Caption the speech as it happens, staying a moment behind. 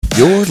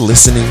You're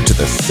listening to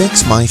the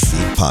Fix My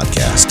Feet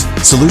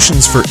podcast.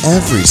 Solutions for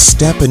every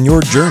step in your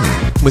journey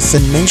with the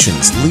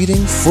nation's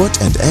leading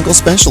foot and ankle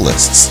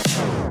specialists.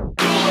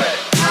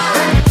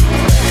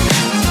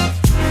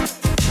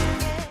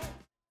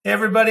 Hey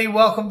everybody,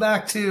 welcome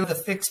back to the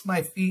Fix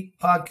My Feet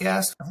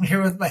podcast. I'm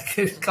here with my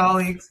good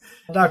colleagues,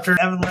 Dr.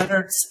 Evan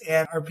Lennertz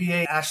and our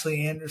PA,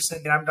 Ashley Anderson.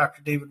 And I'm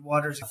Dr. David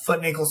Waters, a foot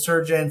and ankle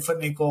surgeon, foot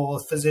and ankle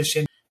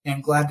physician,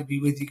 and glad to be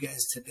with you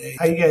guys today.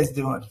 How you guys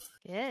doing?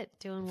 Good,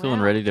 doing well. Feeling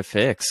ready to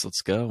fix.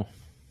 Let's go.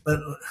 But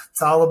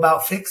it's all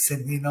about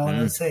fixing, you know what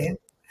I'm saying?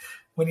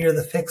 When you're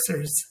the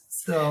fixers.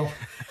 So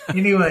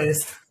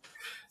anyways,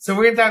 so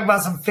we're going to talk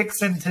about some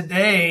fixing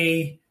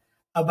today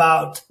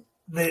about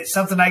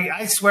something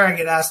I swear I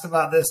get asked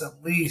about this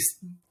at least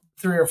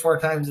 3 or 4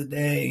 times a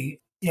day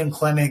in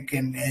clinic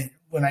and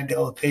when I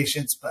deal with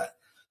patients, but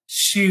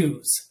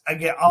shoes.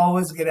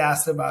 Always get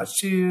asked about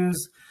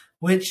shoes.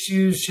 Which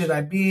shoes should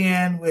I be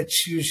in? Which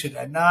shoes should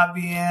I not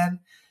be in?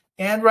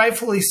 And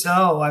rightfully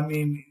so. I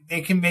mean,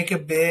 they can make a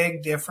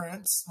big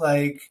difference,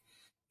 like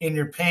in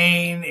your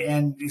pain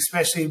and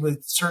especially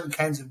with certain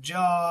kinds of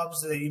jobs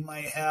that you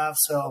might have.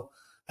 So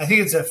I think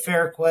it's a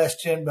fair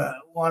question, but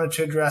wanted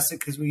to address it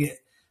because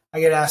I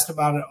get asked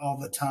about it all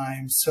the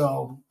time.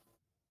 So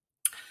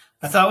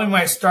I thought we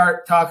might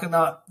start talking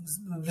about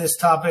this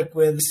topic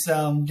with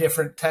some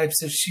different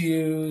types of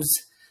shoes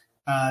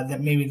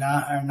that maybe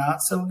are not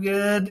so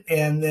good.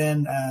 And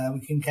then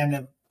we can kind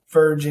of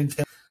verge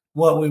into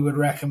what we would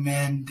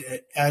recommend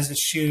as a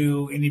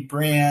shoe, any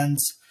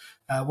brands.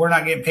 We're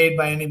not getting paid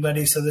by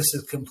anybody, so this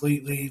is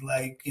completely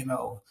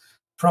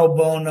pro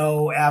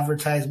bono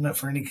advertisement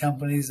for any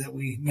companies that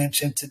we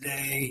mentioned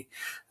today.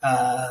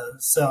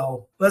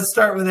 So let's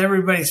start with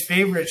everybody's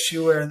favorite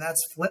shoe wear, and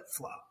that's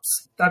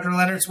flip-flops. Dr.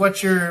 Lennertz,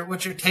 what's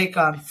your take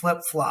on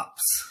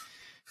flip-flops?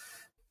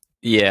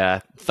 Yeah,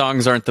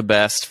 thongs aren't the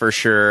best for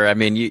sure. I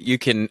mean, you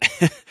can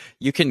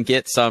you can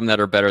get some that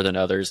are better than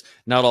others.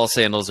 Not all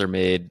sandals are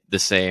made the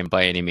same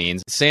by any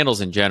means. Sandals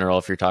in general,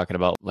 if you're talking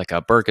about like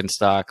a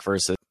Birkenstock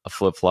versus a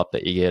flip-flop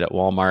that you get at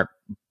Walmart,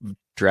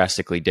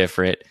 drastically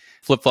different.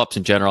 Flip-flops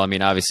in general, I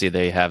mean, obviously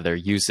they have their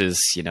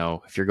uses. You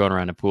know, if you're going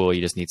around a pool,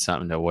 you just need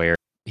something to wear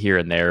here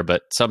and there.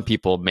 But some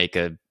people make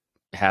a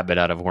habit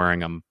out of wearing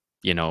them,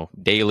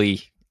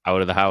 daily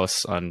out of the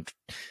house on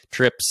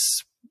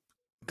trips,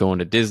 going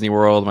to Disney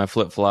World in my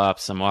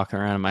flip-flops. I'm walking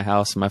around in my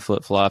house in my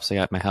flip-flops. I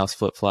got my house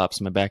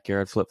flip-flops, my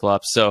backyard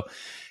flip-flops. So,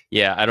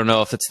 yeah, I don't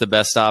know if it's the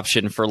best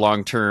option for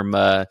long-term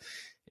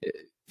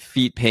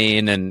feet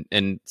pain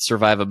and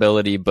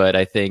survivability, but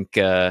I think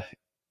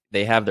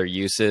they have their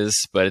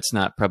uses, but it's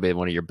not probably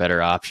one of your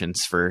better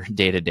options for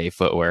day-to-day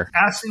footwear.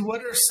 Ashley,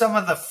 what are some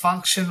of the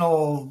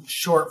functional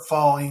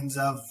shortfallings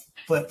of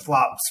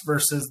flip-flops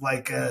versus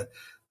like a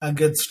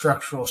good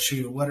structural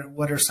shoe?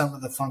 What are some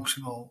of the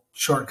functional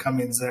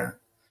shortcomings there?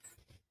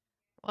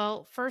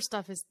 Well, first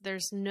off is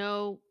there's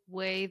no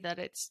way that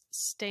it's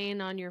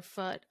staying on your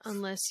foot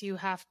unless you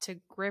have to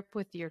grip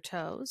with your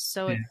toes.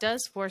 So It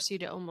does force you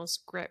to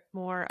almost grip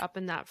more up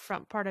in that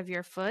front part of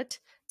your foot.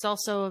 It's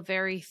also a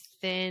very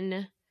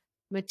thin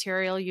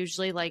material,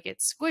 usually like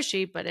it's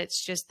squishy, but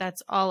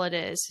that's all it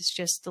is. It's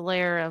just a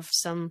layer of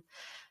some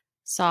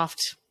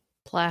soft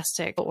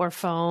plastic or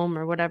foam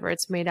or whatever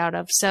it's made out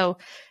of. So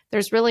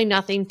there's really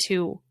nothing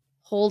to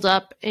hold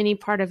up any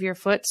part of your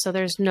foot. So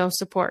there's no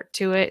support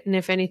to it. And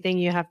if anything,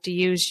 you have to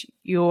use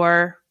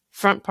your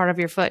front part of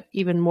your foot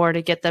even more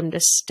to get them to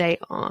stay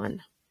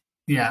on.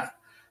 Yeah,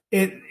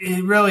 it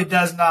really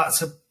does not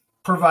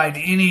provide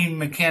any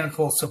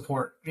mechanical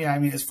support. Yeah, I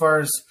mean, as far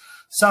as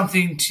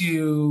something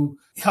to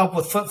help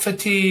with foot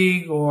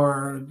fatigue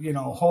or,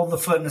 hold the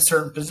foot in a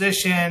certain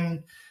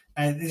position.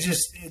 And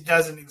it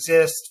doesn't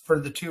exist for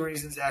the 2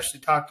 reasons Ashley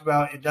talked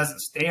about. It doesn't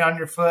stay on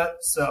your foot.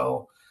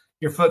 So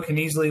your foot can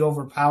easily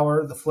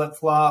overpower the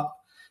flip-flop.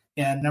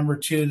 And number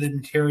 2, the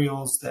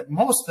materials that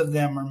most of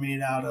them are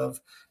made out of.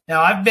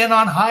 Now, I've been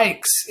on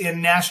hikes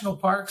in national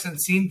parks and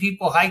seen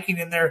people hiking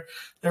in their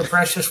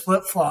precious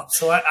flip-flops.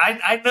 So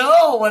I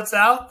know what's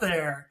out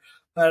there.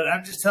 But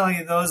I'm just telling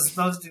you, those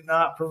do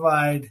not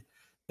provide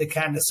the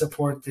kind of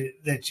support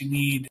that you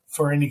need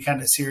for any kind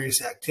of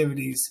serious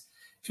activities.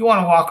 If you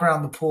want to walk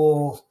around the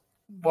pool,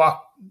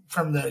 walk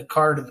from the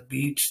car to the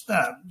beach,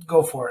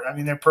 go for it. I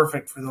mean, they're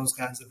perfect for those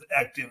kinds of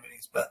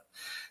activities, but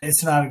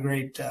it's not a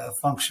great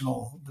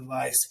functional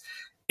device.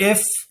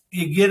 If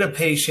you get a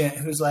patient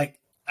who's like,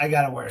 I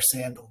got to wear a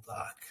sandal,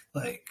 doc,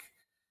 like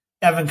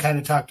Evan kind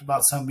of talked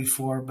about some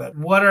before, but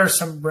what are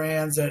some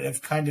brands that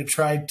have kind of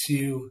tried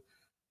to,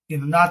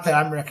 not that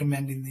I'm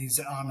recommending these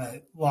on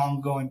a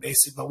long going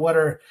basis, but what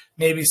are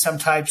maybe some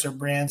types of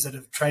brands that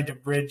have tried to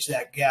bridge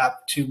that gap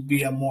to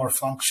be a more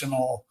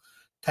functional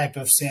type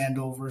of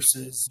sandal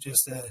versus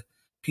just a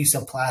piece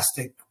of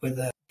plastic with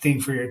a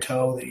thing for your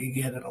toe that you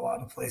get at a lot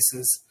of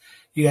places?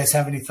 You guys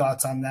have any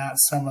thoughts on that?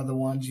 Some of the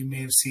ones you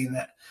may have seen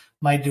that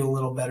might do a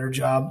little better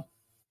job?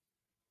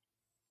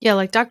 Yeah,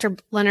 like Dr.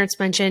 Lennertz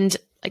mentioned,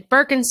 like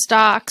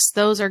Birkenstocks,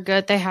 those are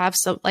good. They have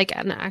some like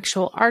an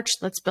actual arch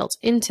that's built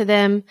into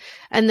them.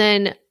 And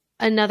then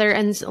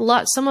and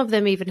some of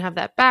them even have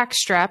that back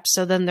strap.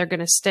 So then they're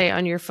going to stay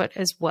on your foot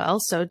as well.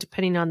 So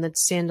depending on the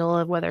sandal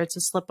of whether it's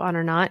a slip on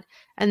or not.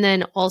 And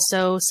then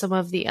also some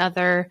of the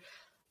other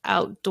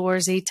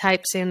outdoorsy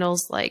type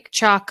sandals like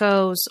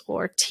Chacos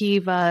or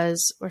Tevas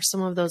or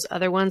some of those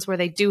other ones where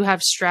they do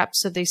have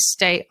straps so they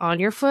stay on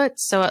your foot.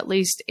 So at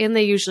least, and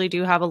they usually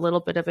do have a little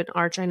bit of an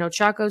arch. I know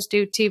Chacos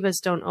do, Tevas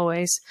don't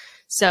always.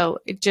 So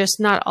it just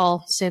not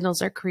all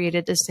sandals are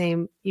created the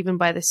same, even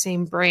by the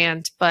same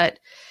brand. But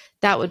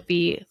that would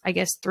be, I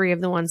guess, 3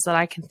 of the ones that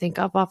I can think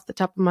of off the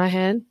top of my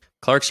head.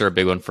 Clarks are a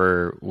big one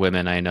for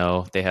women. I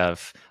know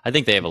I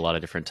think they have a lot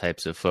of different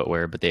types of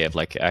footwear, but they have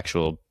like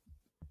actual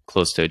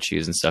closed-toed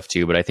shoes and stuff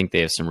too. But I think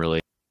they have some really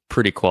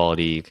pretty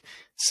quality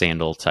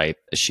sandal type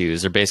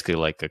shoes. They're basically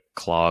like a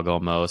clog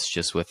almost,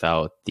 just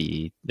without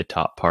the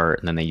top part,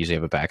 and then they usually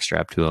have a back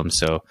strap to them.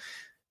 So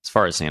as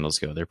far as sandals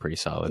go, they're pretty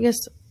solid. I guess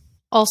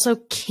also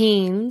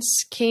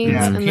Canes,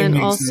 and then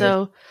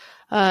also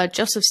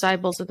Joseph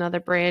Seibel's another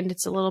brand.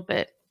 It's a little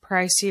bit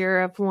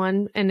pricier of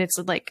one, and it's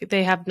like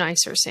they have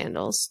nicer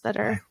sandals that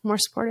are more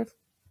supportive.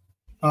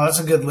 Oh, that's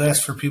a good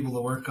list for people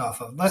to work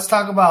off of. Let's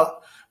talk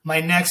about my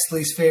next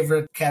least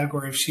favorite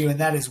category of shoe, and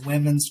that is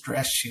women's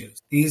dress shoes.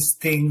 These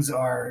things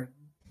are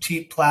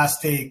cheap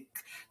plastic.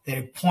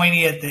 They're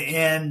pointy at the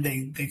end.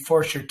 They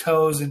force your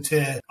toes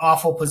into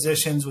awful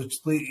positions, which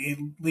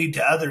lead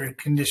to other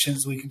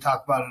conditions we can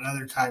talk about at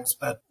other times.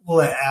 But we'll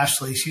let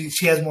Ashley.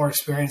 She has more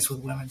experience with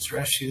women's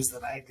dress shoes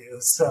than I do.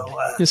 So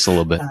just a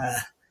little bit.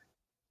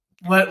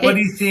 What do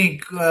you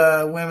think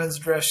women's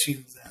dress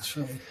shoes,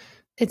 Ashley?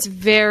 It's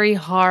very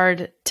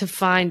hard to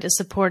find a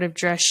supportive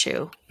dress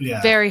shoe.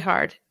 Yeah. Very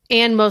hard.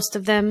 And most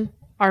of them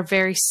are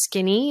very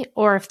skinny,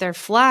 or if they're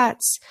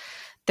flats,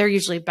 they're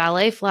usually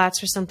ballet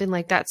flats or something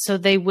like that. So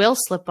they will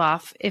slip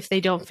off if they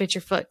don't fit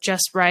your foot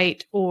just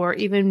right, or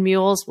even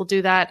mules will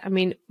do that. I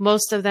mean,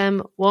 most of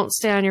them won't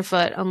stay on your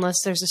foot unless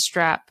there's a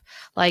strap.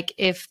 Like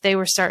if they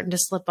were starting to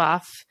slip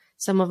off,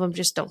 some of them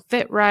just don't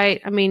fit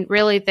right. I mean,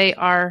 really, they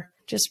are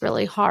just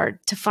really hard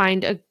to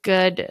find a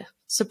good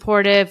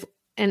supportive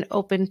and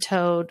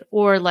open-toed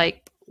or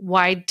like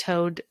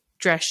wide-toed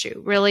dress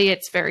shoe. Really,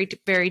 it's very,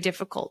 very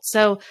difficult.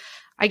 So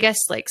I guess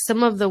like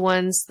some of the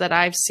ones that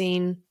I've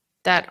seen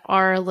that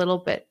are a little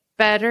bit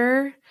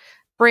better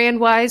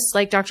brand-wise,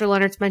 like Dr.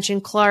 Leonard's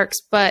mentioned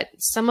Clarks, but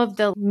some of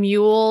the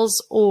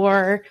mules,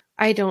 or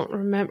I don't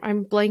remember,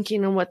 I'm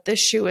blanking on what this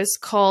shoe is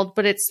called,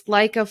 but it's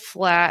like a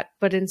flat,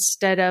 but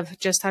instead of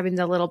just having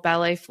the little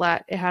ballet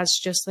flat, it has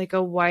just like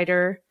a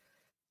wider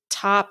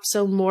top,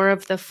 so more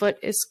of the foot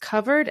is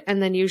covered,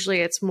 and then usually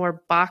it's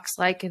more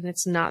box-like and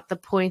it's not the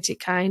pointy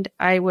kind.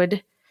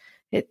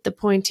 The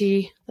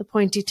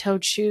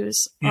pointy-toed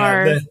shoes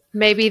are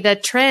maybe the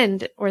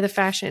trend or the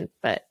fashion,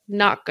 but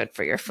not good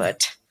for your foot.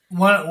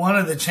 One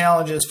of the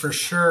challenges for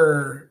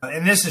sure,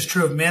 and this is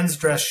true of men's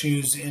dress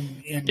shoes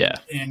in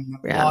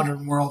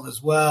modern world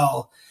as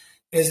well,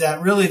 is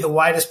that really the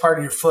widest part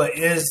of your foot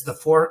is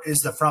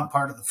the front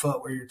part of the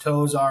foot where your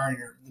toes are,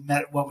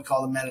 and what we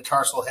call the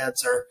metatarsal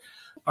heads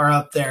are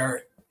up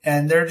there,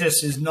 and there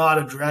just is not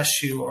a dress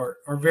shoe or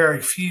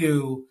very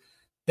few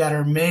that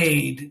are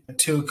made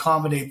to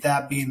accommodate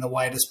that being the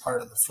widest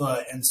part of the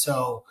foot. And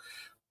so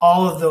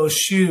all of those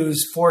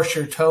shoes force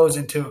your toes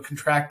into a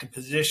contracted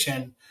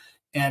position,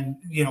 and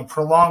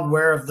prolonged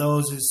wear of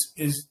those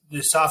is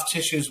the soft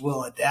tissues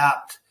will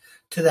adapt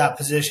to that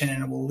position,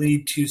 and it will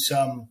lead to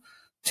some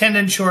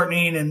tendon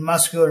shortening and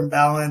muscular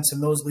imbalance,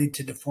 and those lead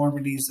to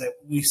deformities that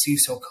we see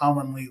so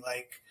commonly,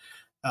 like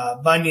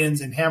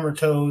bunions and hammer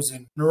toes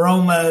and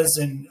neuromas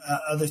and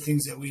other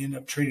things that we end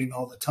up treating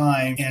all the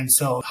time. And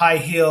so high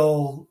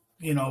heel,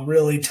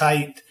 really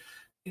tight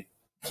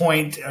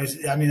point,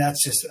 I mean,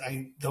 that's just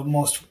the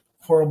most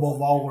horrible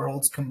of all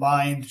worlds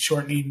combined,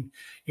 shortening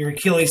your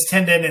Achilles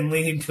tendon and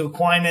leading to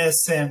equinus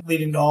and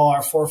leading to all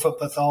our forefoot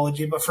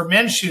pathology. But for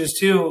men's shoes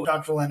too,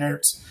 Dr.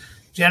 Leonard's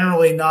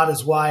generally not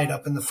as wide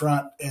up in the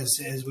front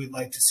as we'd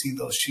like to see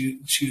those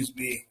shoes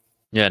be.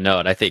 Yeah, no,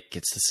 and I think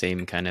it's the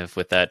same kind of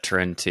with that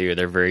trend too.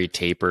 They're very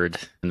tapered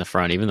in the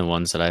front, even the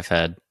ones that I've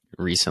had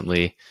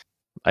recently.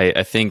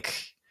 I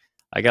think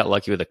I got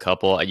lucky with a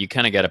couple. You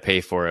kind of got to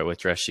pay for it with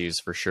dress shoes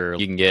for sure.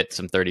 You can get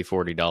some $30,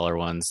 $40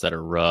 ones that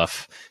are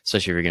rough,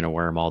 especially if you're going to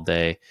wear them all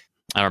day.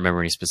 I don't remember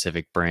any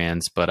specific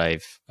brands, but I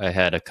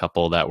had a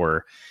couple that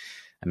were,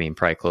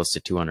 probably close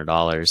to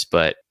 $200,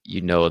 but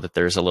that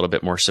there's a little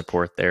bit more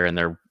support there, and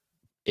they're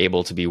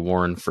able to be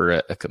worn for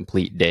a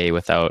complete day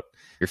without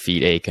your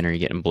feet aching or you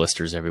getting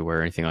blisters everywhere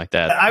or anything like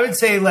that. I would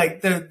say like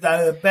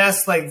the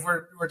best, like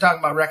we're talking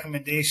about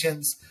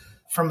recommendations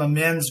from a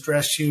men's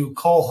dress shoe.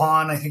 Cole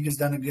Haan, I think, has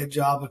done a good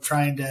job of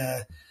trying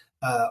to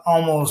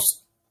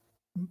almost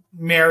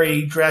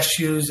marry dress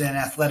shoes and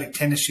athletic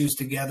tennis shoes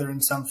together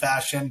in some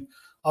fashion,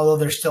 although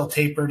they're still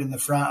tapered in the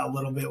front a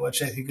little bit,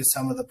 which I think is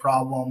some of the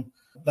problem.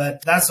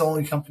 But that's the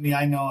only company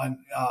I know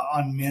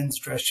on men's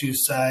dress shoe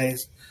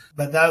size.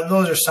 But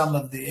those are some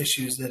of the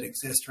issues that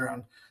exist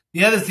around.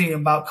 The other thing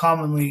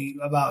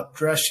about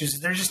dress shoes is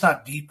they're just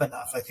not deep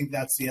enough. I think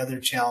that's the other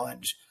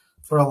challenge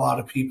for a lot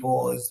of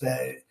people, is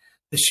that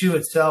the shoe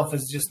itself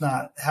is just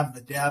not have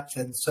the depth.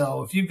 And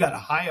so if you've got a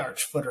high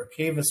arch foot or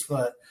cavus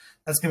foot,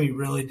 that's going to be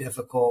really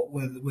difficult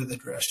with a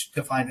dress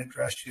to find a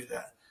dress shoe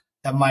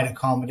that might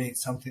accommodate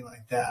something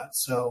like that.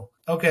 So,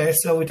 okay.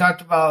 So we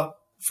talked about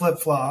flip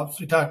flops.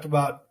 We talked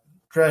about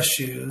dress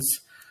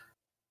shoes,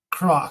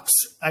 Crocs.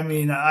 I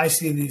mean, I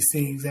see these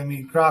things. I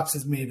mean, Crocs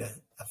has made a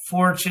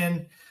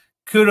fortune.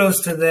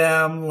 Kudos to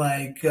them,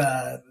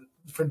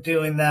 for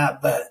doing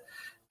that. But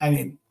I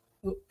mean,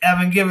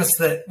 Evan, give us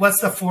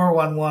what's the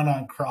 411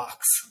 on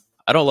Crocs?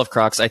 I don't love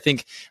Crocs. I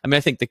think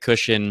the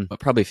cushion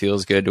probably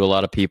feels good to a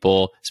lot of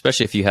people,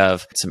 especially if you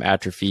have some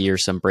atrophy or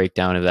some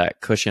breakdown of that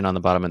cushion on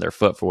the bottom of their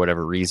foot for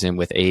whatever reason,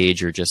 with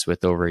age or just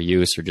with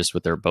overuse or just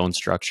with their bone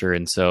structure.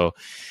 And so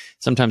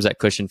sometimes that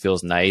cushion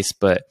feels nice,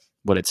 but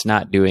what it's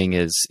not doing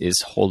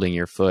is holding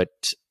your foot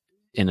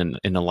in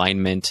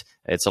alignment.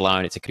 It's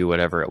allowing it to do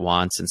whatever it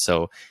wants. And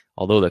so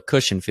although the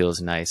cushion feels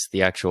nice,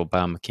 the actual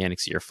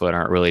biomechanics of your foot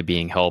aren't really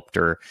being helped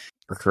or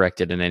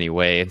corrected in any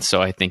way. And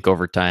so I think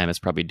over time it's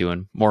probably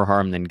doing more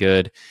harm than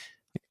good.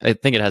 I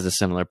think it has a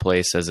similar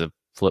place as a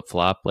flip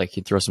flop. Like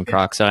you throw some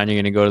Crocs on, you're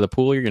going to go to the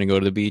pool, you're going to go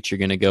to the beach, you're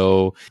going to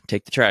go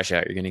take the trash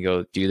out, you're going to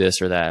go do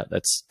this or that.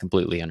 That's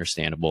completely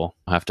understandable.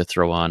 I'll have to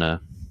throw on a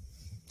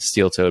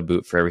steel-toed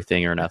boot for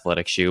everything or an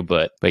athletic shoe,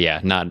 but yeah,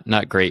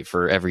 not great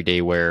for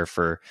everyday wear,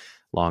 for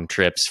long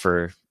trips,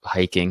 for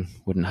hiking.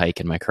 Wouldn't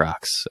hike in my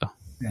Crocs. So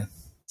yeah.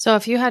 So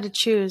if you had to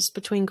choose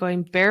between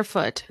going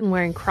barefoot and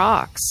wearing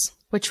Crocs,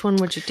 which one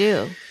would you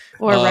do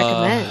or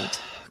recommend?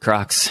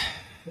 Crocs.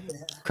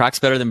 Crocs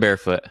better than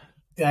barefoot.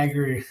 Yeah, I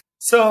agree.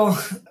 So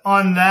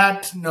on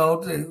that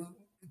note, a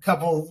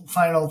couple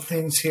final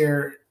things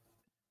here.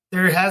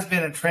 There has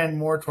been a trend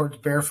more towards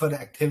barefoot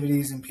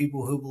activities and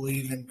people who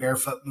believe in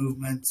barefoot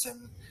movements.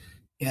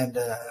 And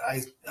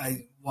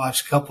I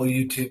watched a couple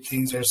YouTube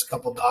things. There's a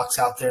couple docs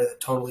out there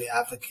that totally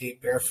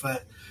advocate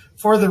barefoot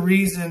for the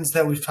reasons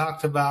that we've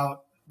talked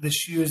about. The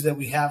shoes that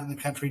we have in the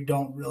country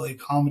don't really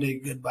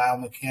accommodate good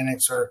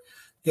biomechanics or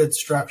good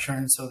structure.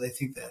 And so they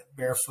think that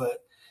barefoot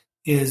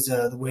is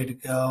the way to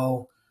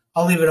go.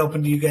 I'll leave it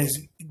open to you guys.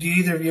 Do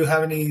either of you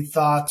have any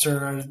thoughts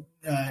or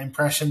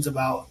impressions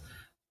about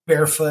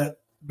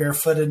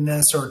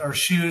barefootedness or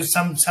shoes?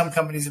 Some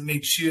companies have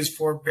made shoes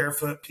for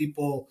barefoot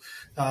people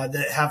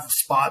that have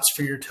spots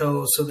for your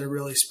toes, so they're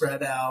really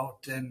spread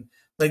out and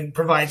like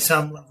provide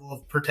some level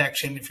of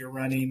protection if you're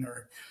running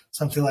or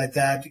something like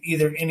that.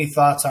 Either any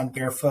thoughts on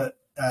barefoot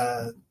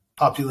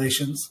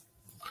populations?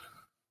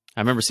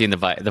 I remember seeing the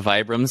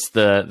Vibrams,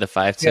 the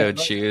five-toed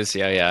shoes.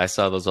 Yeah, I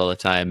saw those all the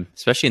time,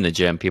 especially in the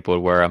gym. People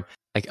would wear them.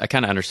 I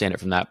kind of understand it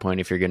from that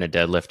point. If you're going to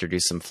deadlift or do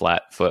some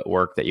flat foot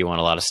work that you want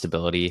a lot of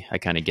stability, I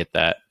kind of get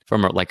that.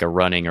 From like a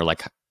running or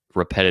like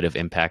repetitive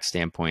impact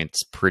standpoint,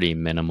 it's pretty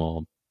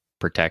minimal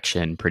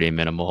protection, pretty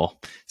minimal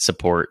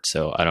support.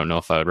 So I don't know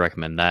if I would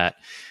recommend that.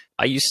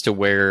 I used to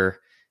wear,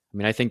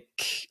 I think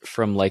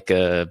from like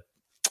a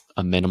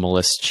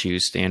minimalist shoe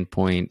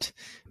standpoint,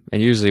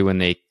 and usually when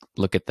they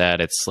look at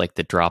that, it's like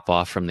the drop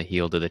off from the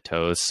heel to the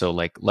toes. So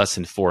like less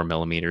than 4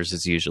 millimeters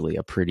is usually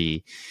a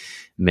pretty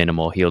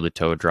minimal heel to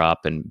toe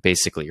drop. And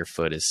basically your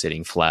foot is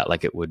sitting flat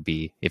like it would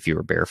be if you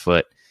were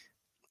barefoot.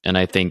 And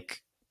I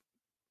think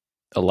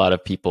a lot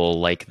of people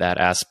like that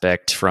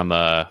aspect from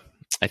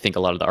I think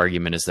a lot of the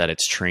argument is that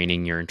it's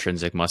training your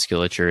intrinsic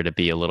musculature to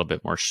be a little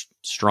bit more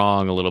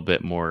strong, a little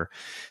bit more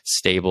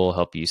stable,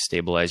 help you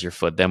stabilize your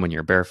foot. Then when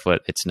you're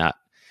barefoot, it's not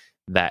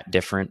that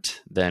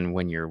different than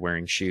when you're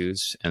wearing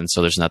shoes. And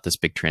so there's not this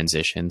big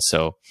transition.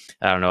 So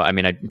I don't know.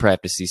 I'd probably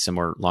have to see some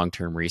more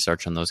long-term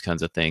research on those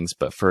kinds of things.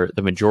 But for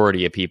the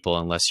majority of people,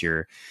 unless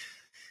you're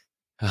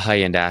a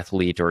high-end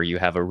athlete or you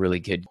have a really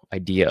good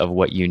idea of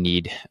what you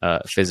need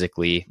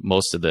physically,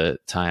 most of the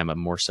time a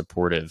more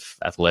supportive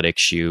athletic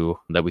shoe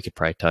that we could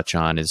probably touch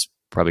on is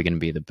probably going to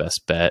be the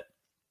best bet.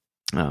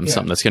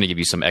 Something that's going to give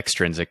you some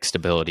extrinsic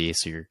stability,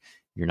 so you're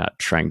not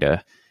trying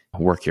to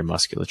work your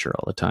musculature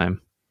all the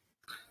time.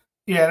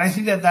 Yeah, and I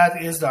think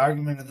that is the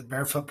argument of the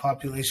barefoot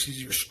population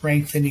is you're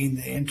strengthening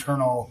the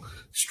internal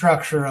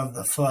structure of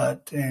the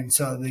foot, and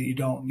so that you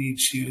don't need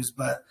shoes.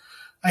 But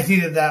I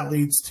think that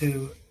leads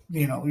to,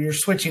 you're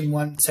switching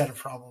one set of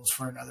problems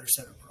for another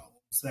set of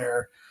problems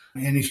there.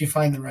 And if you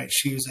find the right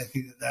shoes, I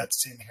think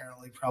that's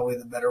inherently probably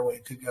the better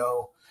way to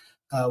go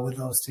with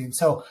those things.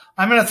 So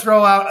I'm going to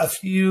throw out a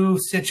few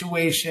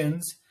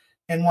situations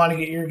and want to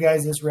get your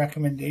guys'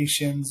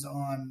 recommendations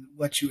on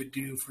what you would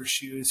do for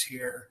shoes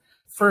here.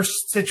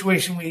 First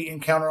situation we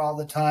encounter all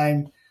the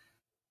time,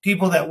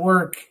 people that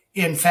work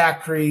in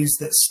factories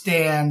that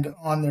stand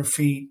on their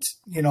feet,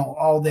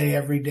 all day,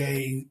 every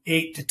day,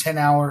 8 to 10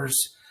 hours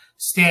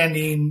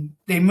standing.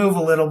 They move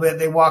a little bit.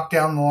 They walk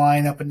down the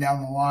line, up and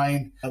down the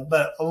line,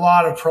 but a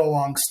lot of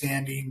prolonged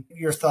standing.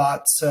 Your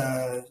thoughts,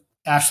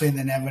 Ashley and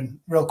then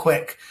Evan, real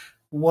quick.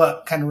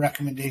 What kind of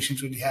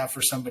recommendations would you have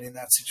for somebody in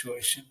that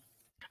situation?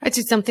 I'd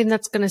say something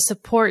that's going to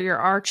support your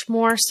arch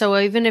more. So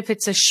even if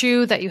it's a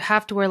shoe that you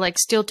have to wear, like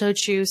steel-toed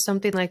shoes,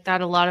 something like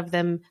that, a lot of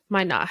them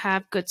might not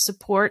have good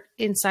support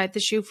inside the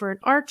shoe for an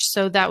arch.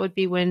 So that would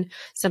be when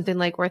something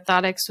like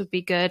orthotics would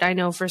be good. I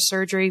know for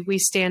surgery, we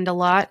stand a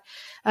lot.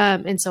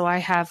 And so I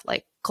have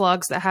like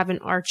clogs that have an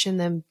arch in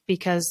them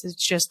because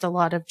it's just a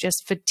lot of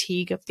just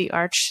fatigue of the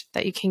arch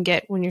that you can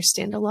get when you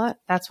stand a lot.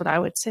 That's what I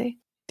would say.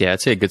 Yeah,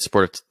 I'd say a good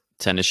sport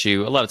tennis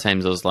shoe. A lot of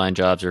times those line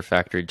jobs or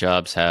factory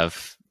jobs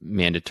have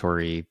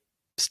mandatory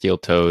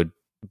steel-toed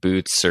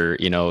boots or,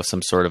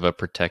 some sort of a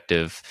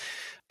protective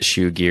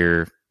shoe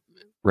gear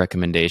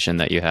recommendation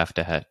that you have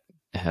to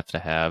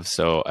have.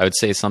 So I would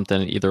say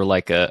something either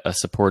like a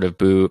supportive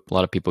boot. A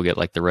lot of people get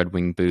like the Red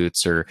Wing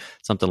boots or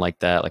something like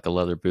that. Like a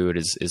leather boot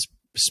is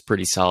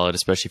pretty solid,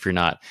 especially if you're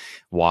not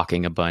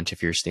walking a bunch,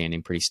 if you're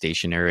standing pretty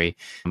stationary,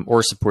 or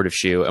a supportive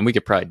shoe. And we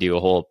could probably do a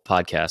whole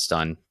podcast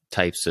on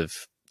types of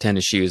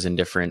tennis shoes and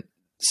different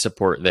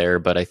support there.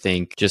 But I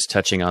think just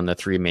touching on the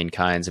three main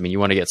kinds, you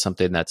want to get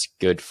something that's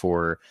good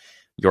for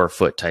your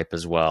foot type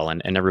as well.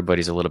 And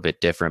everybody's a little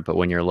bit different. But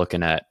when you're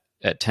looking at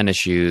tennis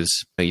shoes,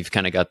 you've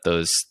kind of got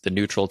the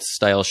neutral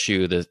style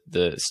shoe,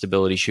 the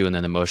stability shoe, and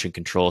then the motion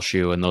control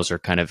shoe. And those are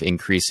kind of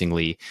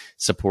increasingly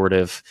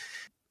supportive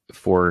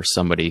for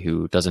somebody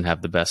who doesn't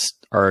have the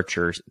best arch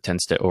or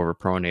tends to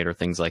overpronate or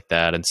things like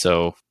that. And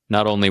so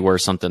not only wear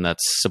something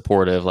that's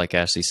supportive, like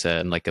Ashley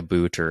said, like a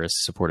boot or a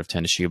supportive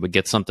tennis shoe, but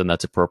get something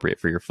that's appropriate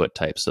for your foot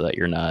type so that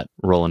you're not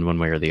rolling one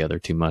way or the other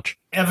too much.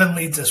 Evan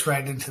leads us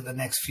right into the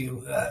next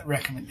few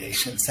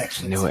recommendation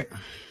sections. Knew it.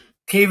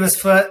 Cavus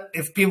foot.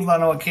 If people don't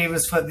know what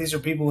Cavus foot, these are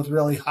people with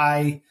really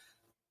high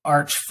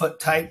arch foot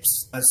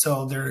types.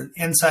 So they're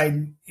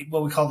inside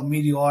what we call the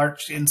medial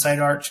arch, inside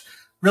arch,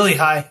 really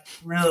high,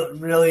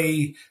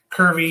 really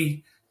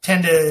curvy,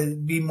 tend to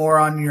be more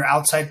on your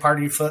outside part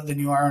of your foot than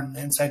you are on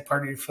the inside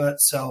part of your foot.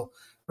 So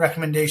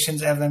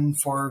recommendations, Evan,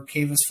 for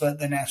Cavus foot,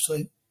 then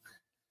Ashley?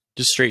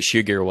 Just straight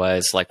shoe gear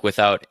wise, like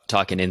without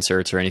talking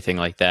inserts or anything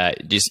like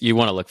that, just you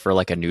want to look for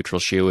like a neutral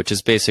shoe, which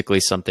is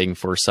basically something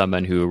for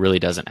someone who really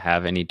doesn't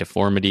have any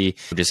deformity,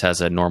 who just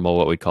has a normal,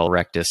 what we call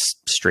rectus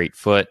straight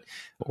foot,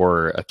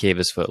 or a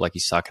Cavus foot, like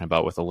he's talking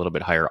about, with a little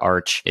bit higher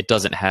arch. It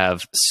doesn't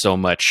have so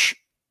much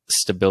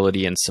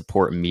stability and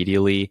support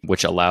medially,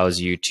 which allows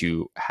you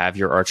to have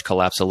your arch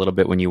collapse a little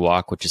bit when you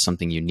walk, which is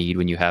something you need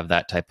when you have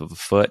that type of a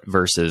foot,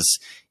 versus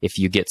if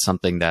you get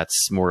something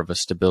that's more of a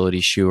stability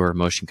shoe or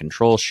motion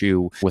control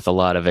shoe with a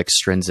lot of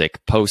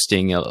extrinsic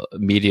posting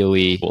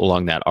medially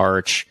along that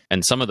arch.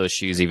 And some of those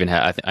shoes even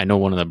have, I know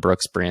one of the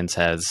Brooks brands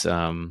has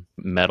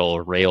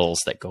metal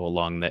rails that go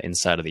along the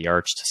inside of the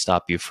arch to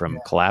stop you from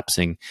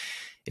collapsing.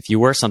 If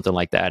you wear something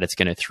like that, it's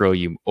going to throw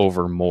you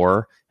over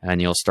more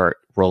and you'll start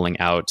rolling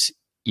out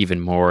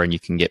even more, and you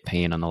can get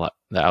pain on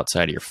the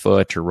outside of your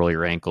foot or roll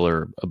your ankle,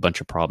 or a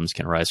bunch of problems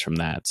can arise from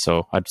that.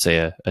 So I'd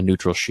say a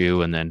neutral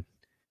shoe and then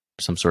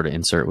some sort of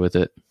insert with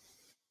it.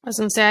 I was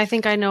going to say, I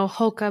think I know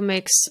Hoka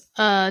makes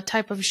a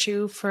type of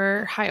shoe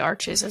for high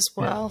arches as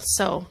well. Yeah.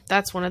 So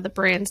that's one of the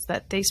brands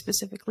that they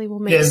specifically will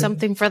make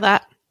something for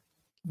that.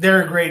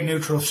 They're a great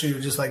neutral shoe,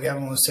 just like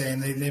Evan was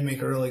saying. They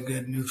make a really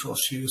good neutral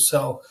shoe.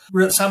 So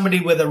somebody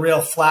with a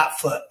real flat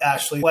foot,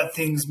 Ashley, what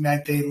things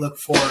might they look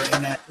for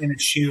in a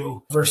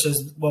shoe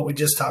versus what we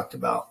just talked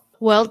about?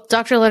 Well,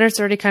 Dr. Leonard's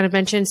already kind of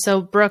mentioned, so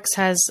Brooks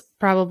has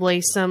probably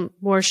some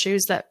more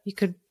shoes that you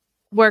could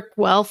work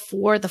well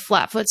for the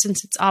flat foot,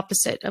 since it's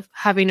opposite of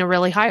having a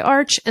really high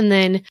arch. And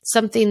then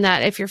something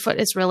that if your foot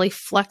is really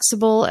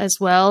flexible as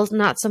well,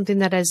 not something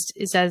that is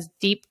as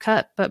deep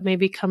cut, but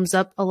maybe comes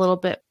up a little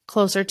bit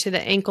closer to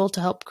the ankle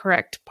to help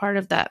correct part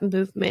of that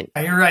movement.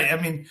 You're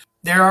right.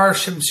 There are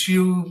some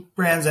shoe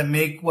brands that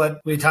make what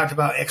we talked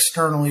about,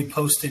 externally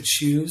posted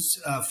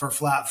shoes for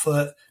flat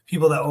foot,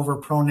 people that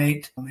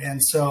overpronate.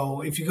 And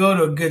so if you go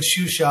to a good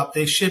shoe shop,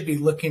 they should be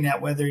looking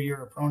at whether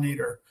you're a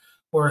pronator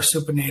or a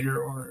supinator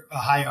or a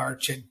high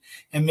arch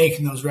and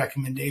making those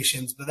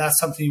recommendations. But that's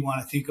something you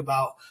want to think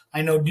about.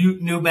 I know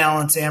New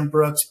Balance and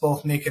Brooks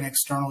both make an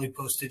externally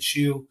posted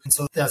shoe. And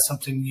so that's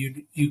something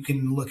you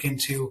can look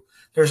into.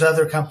 There's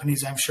other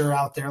companies I'm sure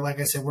out there.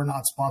 Like I said, we're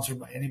not sponsored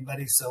by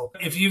anybody. So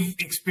if you've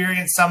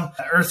experienced some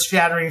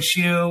earth-shattering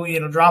shoe,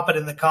 drop it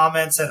in the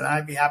comments and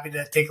I'd be happy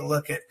to take a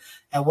look at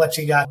what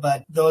you got.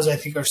 But those, I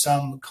think, are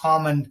some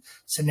common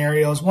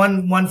scenarios.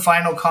 One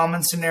final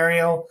common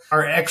scenario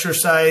are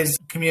exercise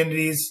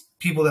communities,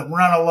 people that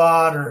run a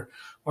lot or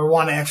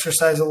want to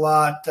exercise a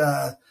lot,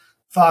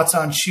 thoughts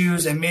on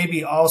shoes, and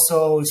maybe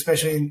also,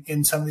 especially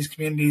in some of these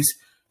communities,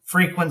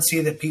 frequency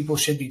that people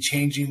should be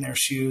changing their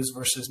shoes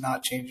versus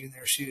not changing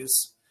their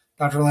shoes.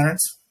 Dr.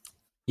 Lawrence?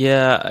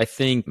 Yeah, I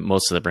think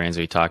most of the brands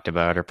we talked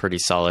about are pretty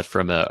solid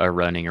from a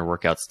running or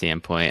workout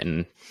standpoint.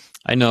 And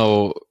I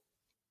know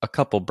a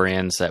couple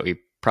brands that we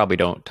probably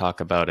don't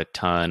talk about a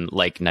ton,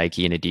 like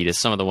Nike and Adidas.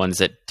 Some of the ones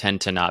that tend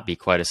to not be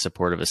quite as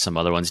supportive as some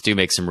other ones do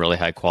make some really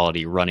high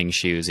quality running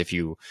shoes if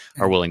you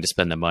are willing to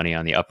spend the money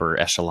on the upper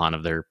echelon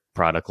of their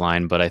product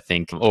line. But I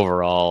think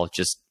overall,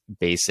 just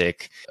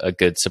basic, a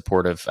good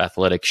supportive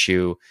athletic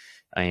shoe.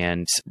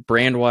 And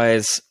brand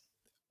wise,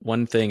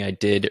 One thing I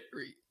did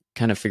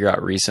kind of figure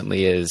out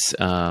recently is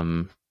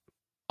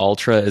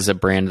Altra is a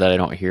brand that I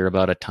don't hear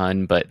about a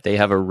ton, but they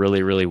have a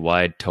really, really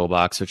wide toe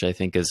box, which I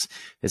think is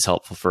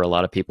helpful for a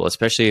lot of people,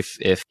 especially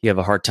if you have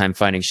a hard time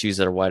finding shoes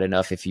that are wide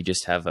enough, if you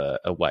just have a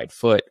wide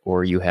foot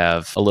or you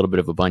have a little bit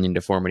of a bunion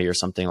deformity or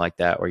something like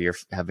that, or you're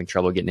having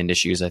trouble getting into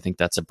shoes. I think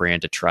that's a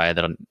brand to try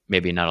that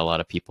maybe not a lot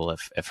of people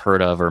have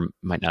heard of or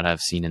might not have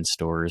seen in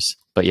stores.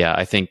 But yeah,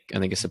 I think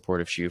a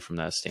supportive shoe from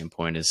that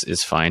standpoint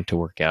is fine to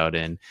work out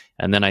in.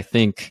 And then it's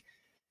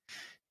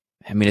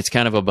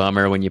kind of a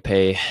bummer when you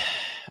pay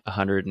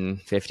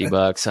 $150,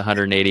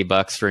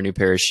 $180 for a new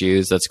pair of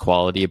shoes. That's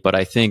quality. But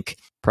I think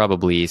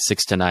probably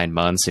 6 to 9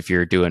 months, if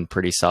you're doing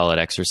pretty solid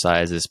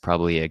exercise, is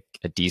probably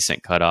a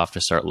decent cutoff to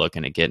start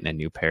looking at getting a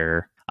new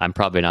pair. I'm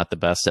probably not the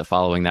best at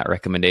following that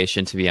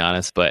recommendation, to be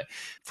honest. But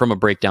from a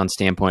breakdown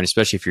standpoint,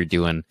 especially if you're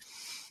doing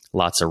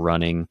lots of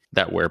running,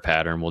 that wear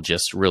pattern will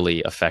just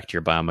really affect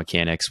your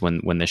biomechanics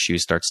when the shoe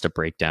starts to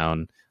break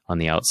down on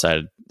the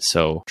outside.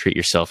 So treat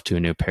yourself to a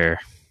new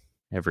pair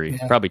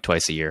probably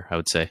twice a year, I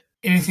would say.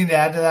 Anything to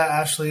add to that,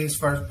 Ashley, as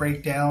far as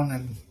breakdown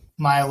and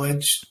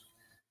mileage?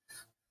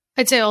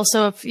 I'd say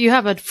also if you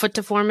have a foot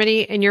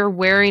deformity and you're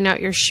wearing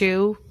out your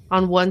shoe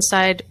on one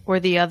side or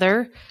the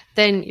other,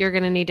 then you're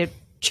going to need to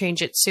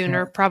change it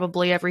sooner,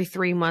 probably every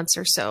 3 months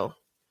or so.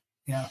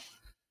 Yeah.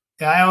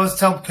 Yeah, I always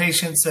tell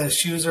patients that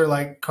shoes are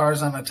like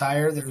cars on a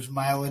tire. There's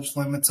mileage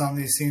limits on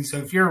these things. So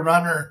if you're a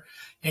runner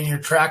and you're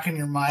tracking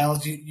your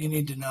miles, you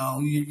need to know.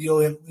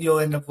 You'll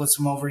end up with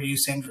some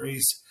overuse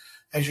injuries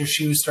as your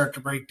shoes start to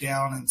break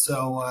down. And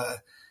so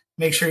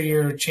make sure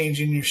you're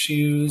changing your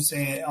shoes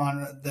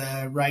on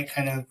the right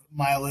kind of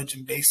mileage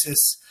and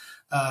basis.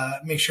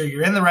 Make sure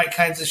you're in the right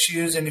kinds of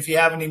shoes. And if you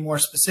have any more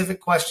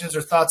specific questions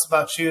or thoughts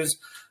about shoes,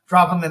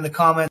 drop them in the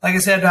comments. Like I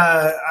said,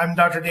 I'm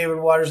Dr. David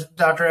Waters,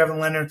 Dr. Evan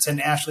Leonards,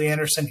 and Ashley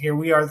Anderson here.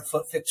 We are the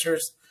Foot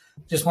Fixers.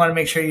 Just want to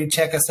make sure you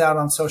check us out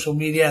on social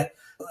media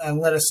and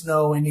let us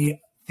know anything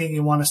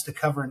you want us to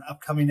cover in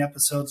upcoming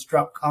episodes.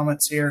 Drop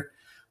comments here.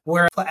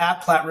 We're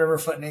at Platte River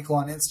Foot and Ankle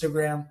on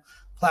Instagram,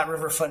 Platte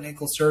River Foot and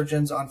Ankle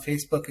Surgeons on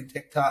Facebook and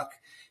TikTok,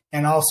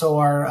 and also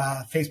our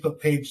Facebook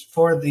page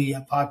for the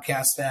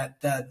podcast at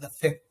the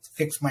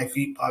Fix My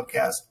Feet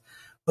podcast.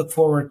 Look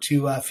forward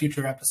to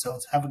future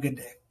episodes. Have a good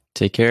day.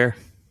 Take care.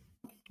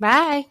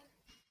 Bye.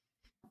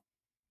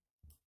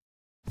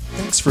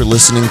 Thanks for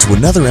listening to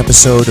another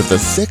episode of the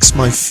Fix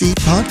My Feet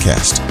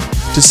podcast.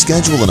 To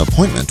schedule an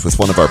appointment with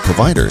one of our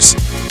providers,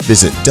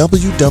 visit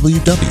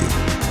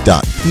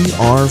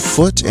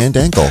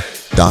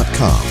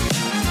www.prfootandankle.com.